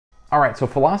All right, so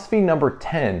philosophy number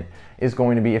 10 is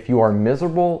going to be, if you are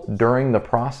miserable during the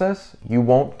process, you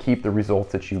won't keep the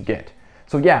results that you get.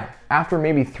 So yeah, after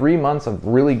maybe 3 months of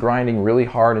really grinding really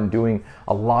hard and doing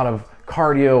a lot of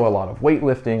cardio, a lot of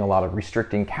weightlifting, a lot of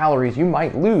restricting calories, you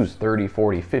might lose 30,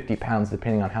 40, 50 pounds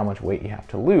depending on how much weight you have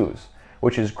to lose,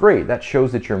 which is great. That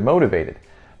shows that you're motivated.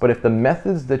 But if the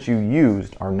methods that you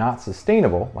used are not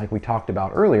sustainable, like we talked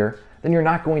about earlier, then you're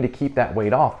not going to keep that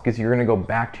weight off because you're going to go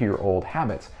back to your old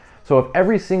habits. So if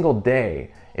every single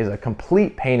day is a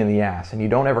complete pain in the ass and you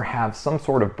don't ever have some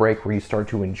sort of break where you start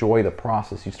to enjoy the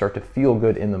process, you start to feel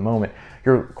good in the moment,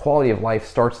 your quality of life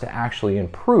starts to actually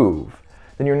improve,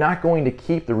 then you're not going to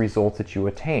keep the results that you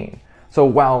attain. So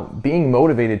while being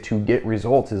motivated to get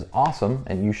results is awesome,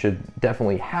 and you should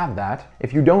definitely have that,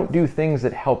 if you don't do things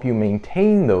that help you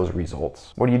maintain those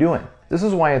results, what are you doing? This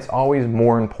is why it's always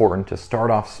more important to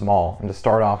start off small and to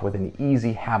start off with an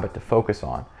easy habit to focus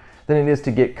on than it is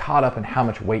to get caught up in how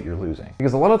much weight you're losing.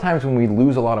 Because a lot of times when we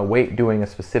lose a lot of weight doing a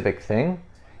specific thing,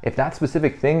 if that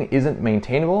specific thing isn't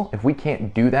maintainable, if we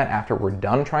can't do that after we're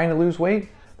done trying to lose weight,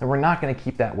 then we're not going to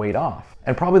keep that weight off.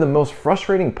 And probably the most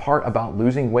frustrating part about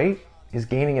losing weight is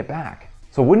gaining it back.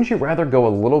 So wouldn't you rather go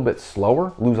a little bit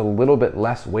slower, lose a little bit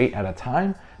less weight at a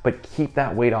time, but keep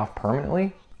that weight off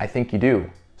permanently? I think you do.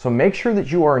 So make sure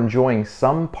that you are enjoying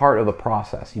some part of the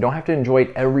process. You don't have to enjoy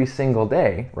it every single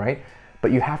day, right?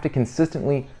 But you have to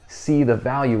consistently see the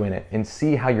value in it and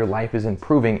see how your life is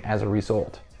improving as a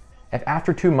result. If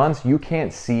after 2 months you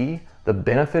can't see the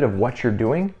benefit of what you're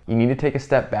doing, you need to take a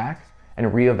step back and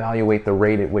reevaluate the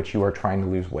rate at which you are trying to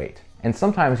lose weight. And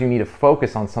sometimes you need to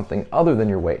focus on something other than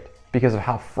your weight because of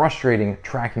how frustrating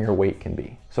tracking your weight can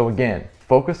be. So again,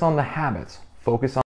 focus on the habits, focus on